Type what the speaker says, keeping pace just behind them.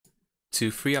To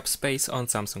free up space on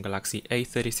Samsung Galaxy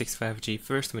A36 5G,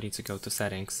 first we need to go to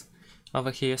settings.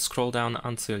 Over here, scroll down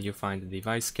until you find the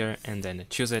device care and then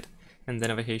choose it. And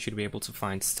then over here you should be able to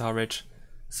find storage.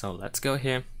 So let's go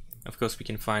here. Of course we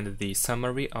can find the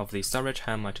summary of the storage,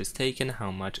 how much is taken,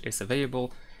 how much is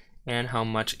available, and how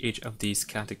much each of these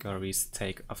categories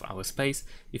take of our space.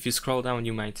 If you scroll down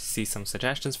you might see some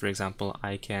suggestions. For example,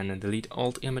 I can delete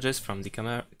old images from the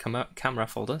camera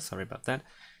folder, sorry about that.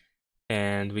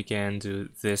 And we can do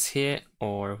this here,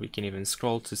 or we can even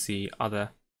scroll to see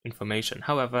other information.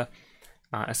 However,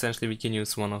 essentially we can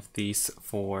use one of these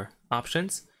four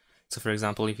options. So for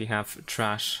example, if you have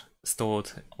trash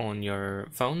stored on your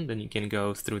phone, then you can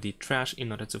go through the trash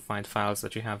in order to find files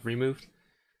that you have removed.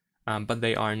 But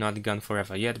they are not gone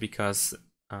forever yet because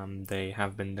they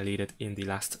have been deleted in the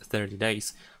last 30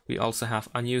 days. We also have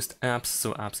unused apps,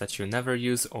 so apps that you never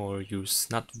use or use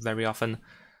not very often.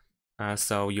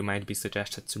 So you might be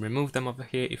suggested to remove them over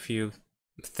here if you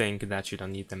think that you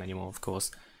don't need them anymore, of course.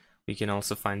 We can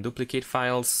also find duplicate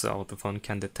files, so the phone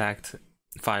can detect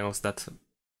files that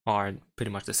are pretty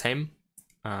much the same.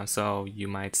 So you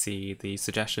might see the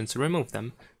suggestion to remove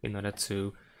them in order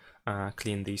to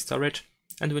clean the storage.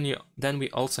 And then we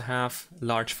also have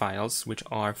large files, which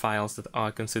are files that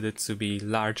are considered to be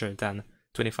larger than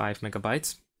 25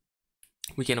 megabytes.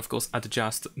 We can of course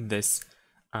adjust this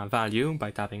value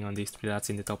by tapping on these three dots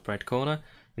in the top right corner,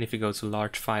 and if you go to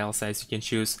large file size you can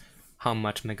choose how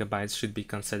much megabytes should be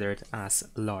considered as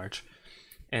large,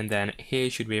 and then here you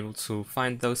should be able to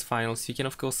find those files. You can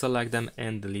of course select them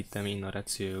and delete them in order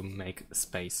to make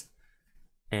space,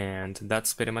 and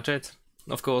that's pretty much it.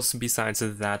 Of course, besides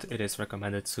that, it is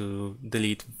recommended to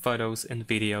delete photos and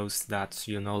videos that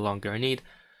you no longer need,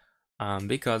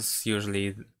 because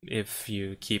usually if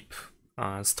you keep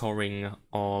storing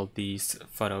all these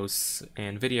photos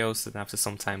and videos, and after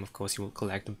some time of course you will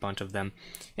collect a bunch of them,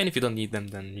 and if you don't need them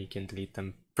then you can delete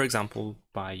them, for example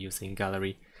by using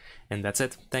gallery. And that's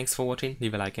it. Thanks for watching,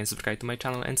 leave a like and subscribe to my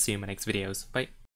channel, and see you in my next videos. Bye.